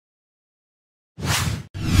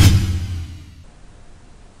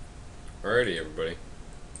Alrighty, everybody.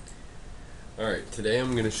 Alright, today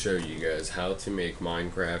I'm going to show you guys how to make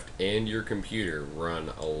Minecraft and your computer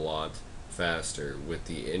run a lot faster with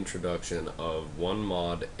the introduction of one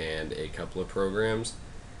mod and a couple of programs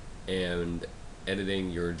and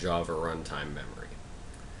editing your Java runtime memory.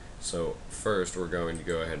 So first we're going to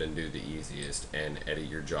go ahead and do the easiest and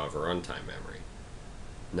edit your Java runtime memory.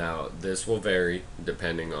 Now this will vary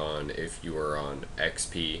depending on if you are on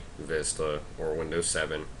XP, Vista, or Windows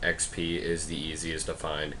 7. XP is the easiest to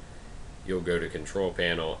find. You'll go to Control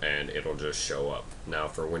Panel and it'll just show up. Now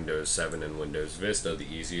for Windows 7 and Windows Vista, the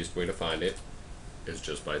easiest way to find it is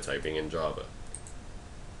just by typing in Java.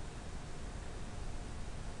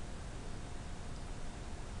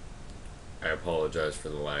 I apologize for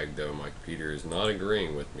the lag though, my computer is not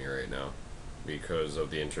agreeing with me right now because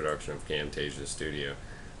of the introduction of Camtasia Studio.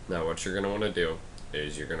 Now what you're going to want to do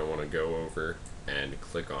is you're going to want to go over and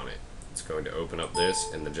click on it. It's going to open up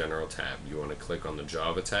this in the General tab. You want to click on the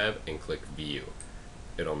Java tab and click View.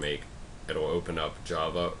 It'll open up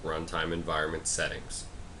Java Runtime Environment Settings.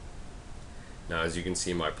 Now as you can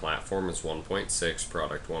see, my platform is 1.6,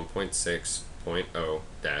 product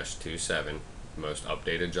 1.6.0-27, most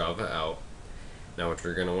updated Java out. Now what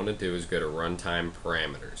you're going to want to do is go to Runtime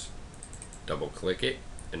Parameters. Double click it,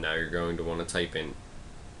 and now you're going to want to type in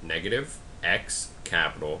 -x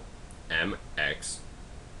capital MX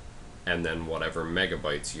and then whatever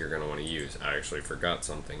megabytes you're going to want to use. I actually forgot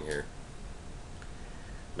something here.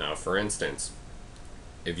 Now for instance,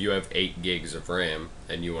 if you have 8 gigs of RAM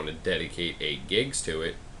and you want to dedicate 8 gigs to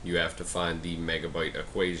it, you have to find the megabyte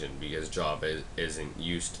equation because Java isn't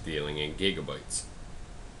used to dealing in gigabytes.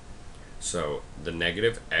 So the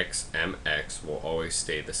 -xmx will always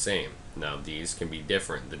stay the same. Now these can be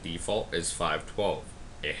different. The default is 512,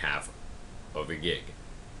 a half of a gig.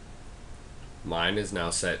 Mine is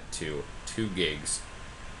now set to 2 gigs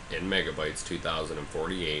in megabytes,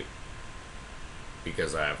 2048,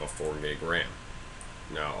 because I have a 4 gig RAM.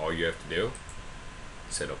 Now all you have to do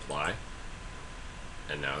is hit apply,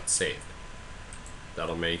 and now it's saved.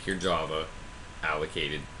 That'll make your Java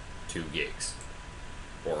allocated 2 gigs,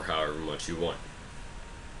 or however much you want.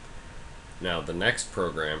 Now the next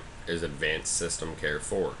program is Advanced System Care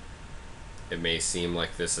 4. It may seem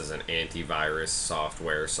like this is an antivirus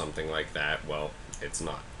software or something like that. Well, it's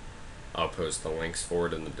not. I'll post the links for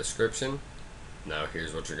it in the description. Now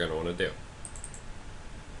here's what you're going to want to do.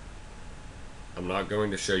 I'm not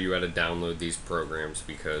going to show you how to download these programs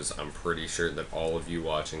because I'm pretty sure that all of you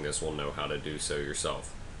watching this will know how to do so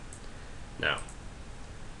yourself. Now,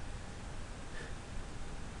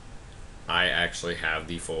 I actually have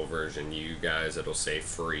the full version. You guys, it'll say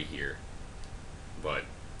free here, but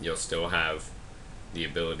you'll still have the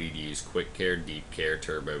ability to use Quick Care, Deep Care,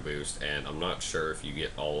 Turbo Boost, and I'm not sure if you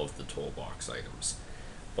get all of the toolbox items.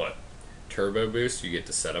 But Turbo Boost you get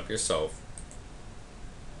to set up yourself,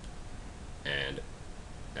 and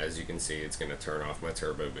as you can see, it's going to turn off my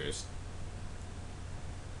Turbo Boost.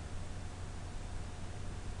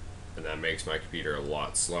 And that makes my computer a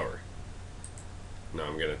lot slower. Now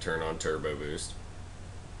I'm going to turn on Turbo Boost.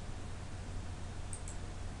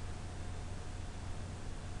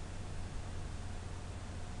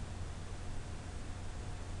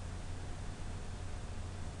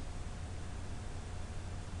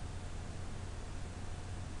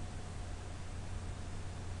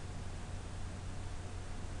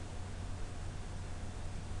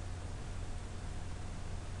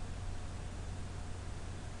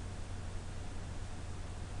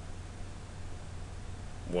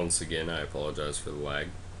 Once again, I apologize for the lag.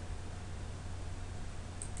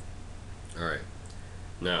 Alright,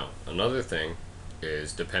 now another thing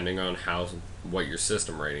is depending on what your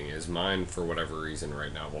system rating is. Mine, for whatever reason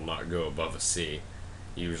right now, will not go above a C.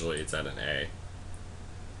 Usually it's at an A.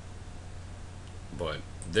 But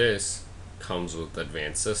this comes with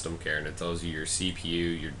Advanced System Care, and it tells you your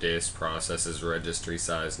CPU, your disk, processes, registry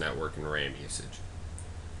size, network, and RAM usage.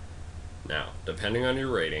 Now, depending on your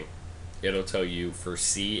rating, it'll tell you for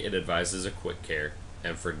C it advises a Quick Care,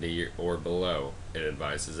 and for D or below it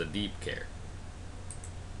advises a Deep Care.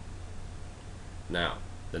 Now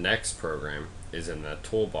the next program is in the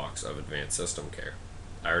toolbox of Advanced System Care.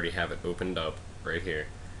 I already have it opened up right here,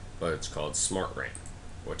 but it's called Smart RAM.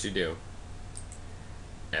 What you do,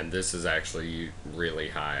 and this is actually really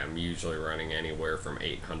high. I'm usually running anywhere from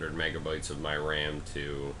 800 megabytes of my RAM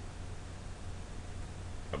to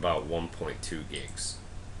about 1.2 gigs.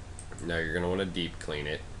 Now you're going to want to deep clean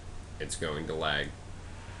it. It's going to lag.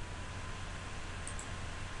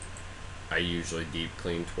 I usually deep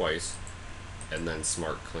clean twice and then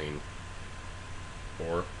smart clean,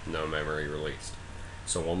 or no memory released.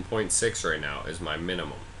 So 1.6 right now is my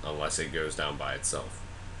minimum, unless it goes down by itself.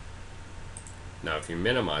 Now if you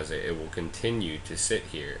minimize it, it will continue to sit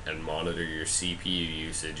here and monitor your CPU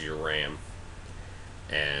usage, your RAM,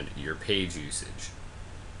 and your page usage,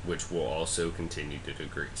 which will also continue to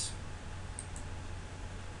decrease.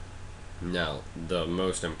 Now, the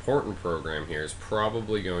most important program here is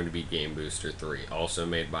probably going to be Game Booster 3, also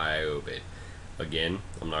made by IOBit. Again,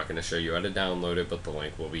 I'm not going to show you how to download it, but the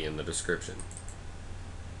link will be in the description.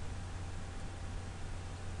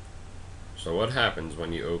 So what happens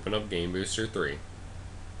when you open up Game Booster 3?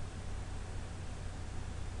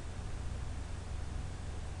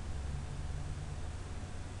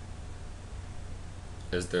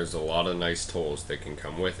 Is there's a lot of nice tools that can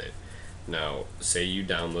come with it. Now, say you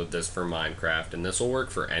download this for Minecraft, and this will work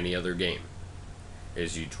for any other game,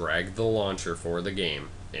 is you drag the launcher for the game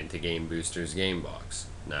into Game Booster's game box.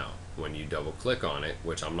 Now, when you double click on it,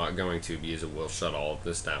 which I'm not going to because it will shut all of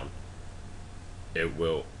this down, it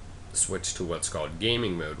will switch to what's called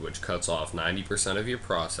gaming mode, which cuts off 90% of your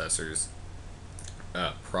processes,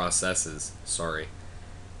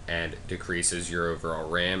 and decreases your overall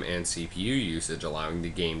RAM and CPU usage, allowing the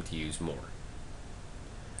game to use more.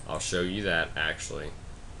 I'll show you that actually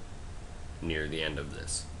near the end of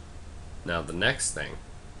this. Now the next thing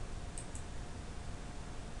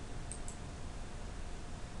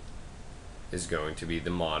is going to be the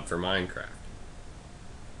mod for Minecraft.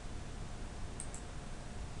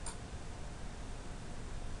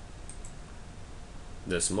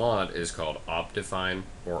 This mod is called optifine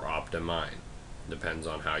or optimine. Depends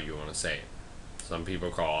on how you want to say it. Some people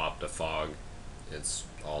call optifog. It's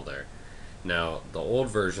all there. Now, the old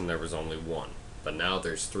version there was only one, but now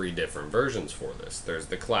there's 3 different versions for this. There's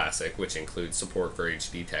the classic, which includes support for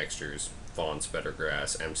HD textures, fonts, better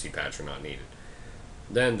grass, MC patch are not needed.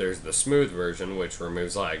 Then there's the smooth version, which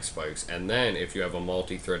removes lag spikes, and then if you have a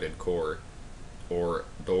multi-threaded core or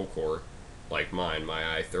dual core, like mine, my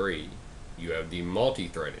i3, you have the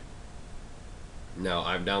multi-threaded. Now,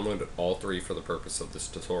 I've downloaded all 3 for the purpose of this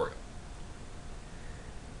tutorial.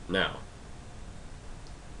 Now,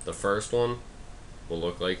 the first one will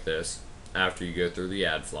look like this after you go through the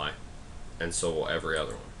ad fly, and so will every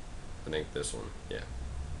other one. I think this one, yeah.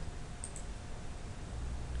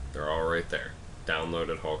 They're all right there. Download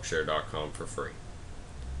at hawkshare.com for free.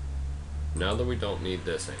 Now that we don't need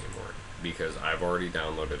this anymore, because I've already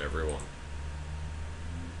downloaded every one.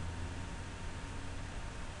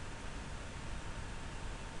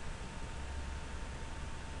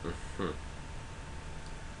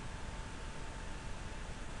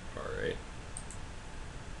 Alright.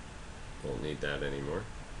 Won't need that anymore.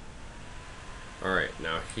 Alright,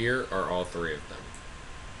 now here are all 3 of them.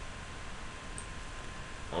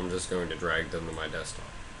 I'm just going to drag them to my desktop.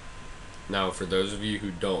 Now, for those of you who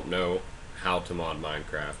don't know how to mod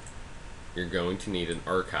Minecraft, you're going to need an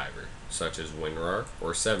archiver, such as Winrar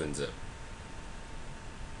or 7-zip.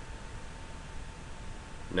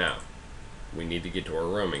 Now, we need to get to our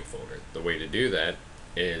roaming folder. The way to do that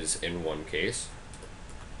is, in one case,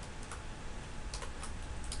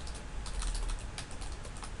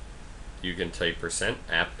 you can type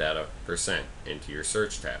 %appdata% into your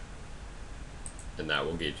search tab, and that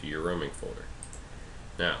will get you your roaming folder.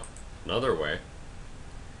 Now, another way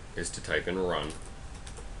is to type in run,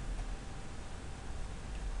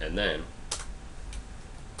 and then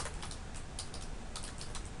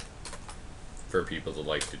for people that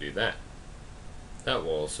like to do that, that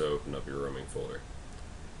will also open up your roaming folder.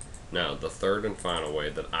 Now, the third and final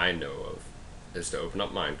way that I know of is to open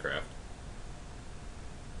up Minecraft,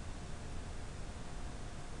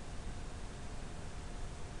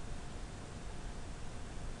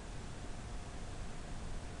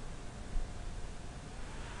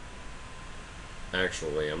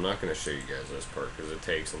 actually, I'm not going to show you guys this part because it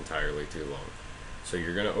takes entirely too long. So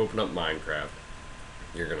you're going to open up Minecraft,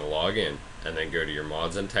 you're going to log in, and then go to your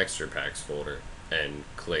mods and texture packs folder and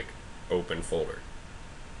click open folder.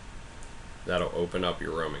 That'll open up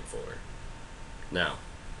your roaming folder. Now,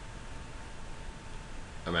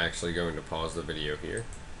 I'm actually going to pause the video here,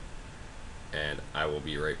 and I will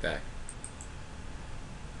be right back.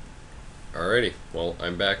 Alrighty, well,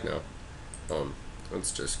 I'm back now.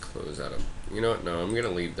 Let's just close that up. You know what? No, I'm going to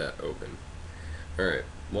leave that open. Alright,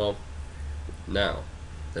 well, now,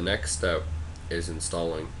 the next step is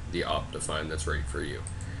installing the optifine that's right for you.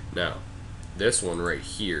 Now, this one right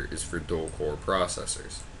here is for dual core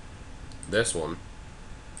processors. This one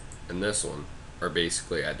and this one are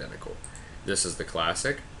basically identical. This is the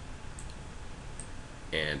classic,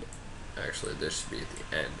 and actually this should be at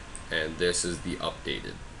the end, and this is the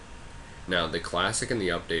updated. Now, the classic and the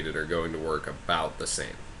updated are going to work about the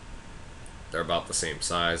same. They're about the same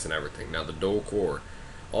size and everything. Now the dual core,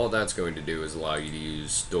 all that's going to do is allow you to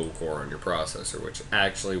use dual core on your processor, which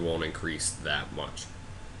actually won't increase that much.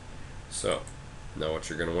 So now what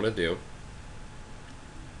you're going to want to do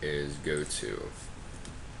is go to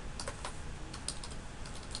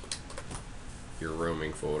your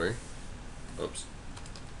roaming folder. Oops.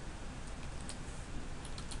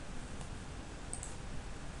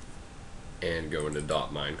 And go into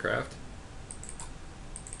 .minecraft,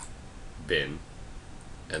 bin,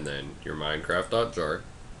 and then your minecraft.jar,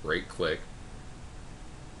 right click,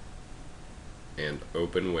 and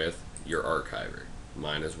open with your archiver.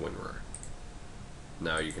 Mine is Winrar.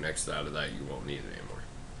 Now you can exit out of that, you won't need it anymore.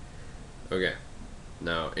 Okay,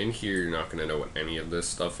 now in here you're not going to know what any of this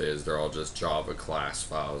stuff is, they're all just Java class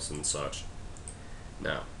files and such.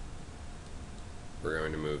 Now, we're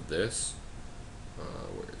going to move this,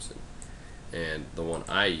 where is it? And the one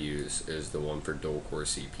I use is the one for dual core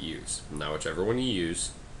CPUs. Now whichever one you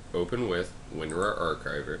use, open with Winrar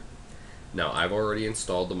Archiver. Now I've already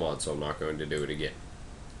installed the mod, so I'm not going to do it again.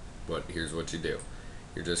 But here's what you do.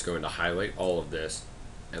 You're just going to highlight all of this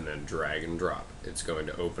and then drag and drop. It's going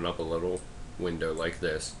to open up a little window like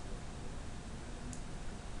this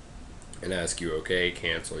and ask you okay,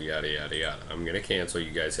 cancel, yada yada yada. I'm going to cancel,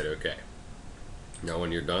 you guys hit okay. Now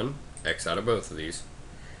when you're done, X out of both of these.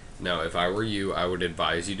 Now, if I were you, I would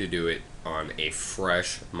advise you to do it on a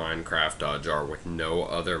fresh minecraft.jar with no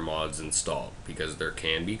other mods installed, because there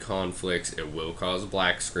can be conflicts. It will cause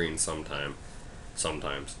black screen sometimes.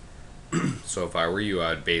 So if I were you,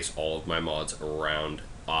 I'd base all of my mods around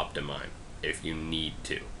optifine if you need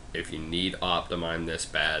to. If you need optifine this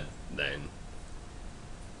bad, then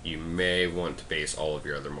you may want to base all of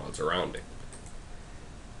your other mods around it.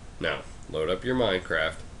 Now, load up your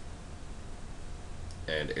Minecraft,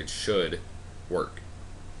 and it should work.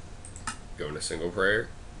 Go into single player.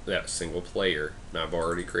 Now I've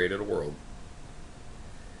already created a world.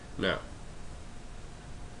 Now,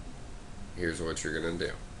 here's what you're gonna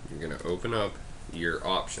do. You're gonna open up your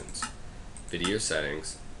options, video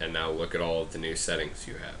settings, and now look at all of the new settings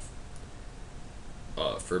you have.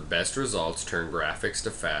 For best results, turn graphics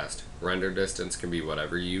to fast. Render distance can be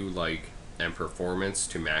whatever you like, and performance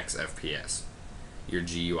to max FPS. Your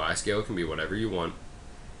GUI scale can be whatever you want.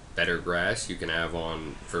 Better grass you can have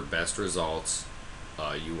on for best results.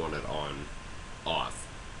 You want it on off.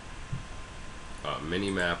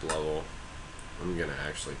 Minimap level, I'm gonna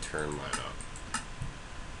actually turn mine up.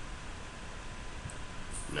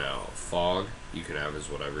 Now fog you can have as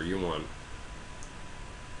whatever you want.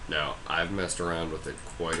 Now I've messed around with it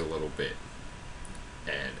quite a little bit,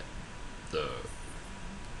 and the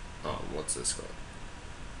what's this called?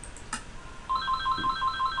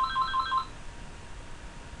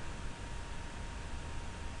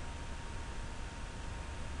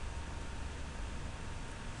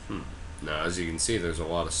 Now, as you can see, there's a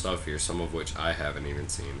lot of stuff here, some of which I haven't even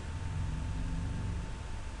seen.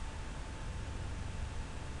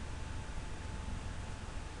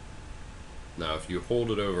 Now, if you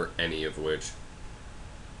hold it over any of which,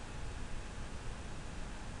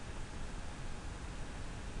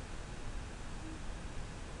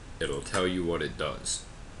 it'll tell you what it does.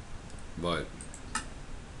 But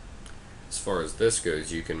as far as this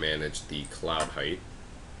goes, you can manage the cloud height,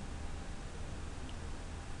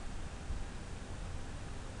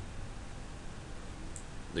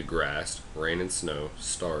 the grass, rain and snow,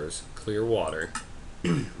 stars, clear water,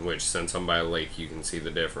 which since I'm by a lake you can see the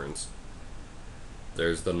difference.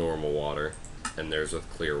 There's the normal water, and there's with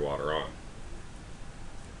clear water on.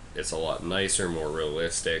 It's a lot nicer, more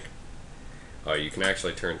realistic. You can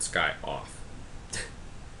actually turn sky off.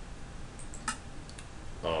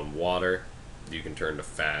 Water, you can turn to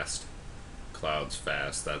fast. Clouds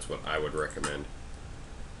fast, that's what I would recommend.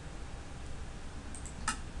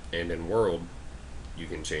 And in world, you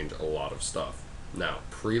can change a lot of stuff. Now,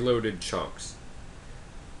 preloaded chunks.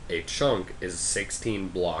 A chunk is 16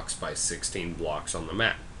 blocks by 16 blocks on the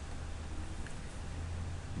map.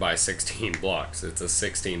 By 16 blocks, it's a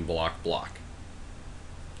 16 block block,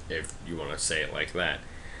 if you want to say it like that.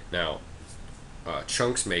 Now,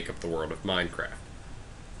 chunks make up the world of Minecraft.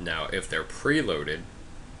 Now, if they're preloaded,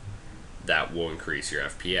 that will increase your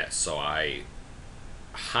FPS. So I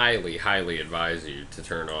highly, highly advise you to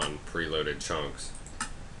turn on preloaded chunks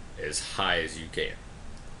as high as you can.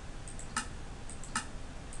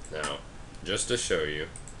 Now, just to show you,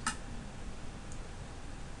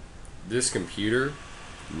 this computer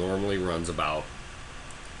normally runs about,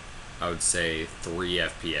 I would say, 3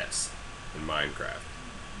 FPS in Minecraft.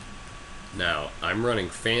 Now, I'm running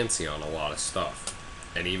fancy on a lot of stuff,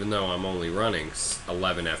 and even though I'm only running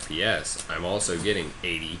 11 FPS, I'm also getting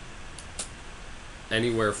 80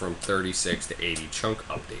 anywhere from 36 to 80 chunk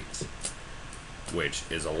updates, which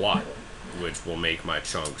is a lot, which will make my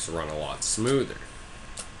chunks run a lot smoother.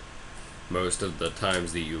 Most of the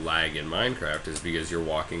times that you lag in Minecraft is because you're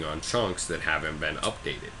walking on chunks that haven't been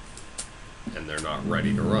updated and they're not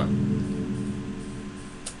ready to run.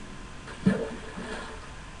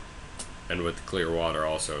 And with the clear water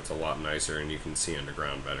also, it's a lot nicer and you can see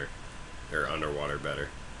underground better, or underwater better.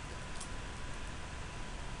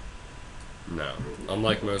 Now,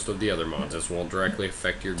 unlike most of the other mods, this won't directly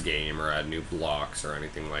affect your game or add new blocks or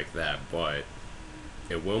anything like that, but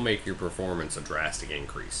it will make your performance a drastic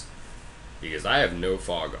increase. Because I have no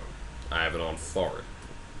fog on. I have it on forward.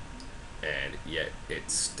 And yet it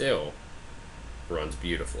still runs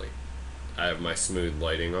beautifully. I have my smooth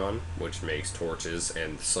lighting on, which makes torches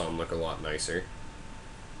and the sun look a lot nicer.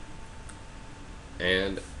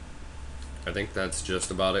 And I think that's just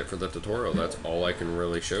about it for the tutorial. That's all I can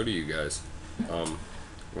really show to you guys.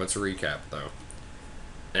 Let's recap though.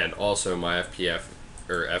 And also my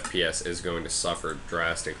FPS is going to suffer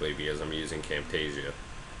drastically because I'm using Camtasia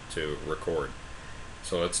to record.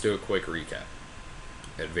 So let's do a quick recap.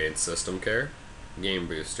 Advanced System Care, Game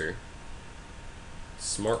Booster,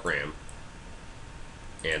 Smart RAM,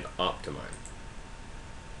 and optifine.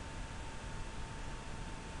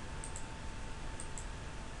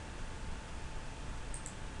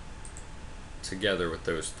 Together with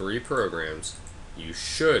those 3 programs, you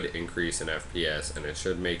should increase in FPS and it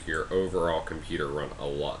should make your overall computer run a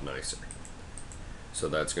lot nicer. So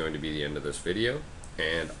that's going to be the end of this video,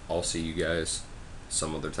 and I'll see you guys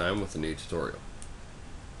some other time with a new tutorial.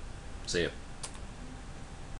 See ya.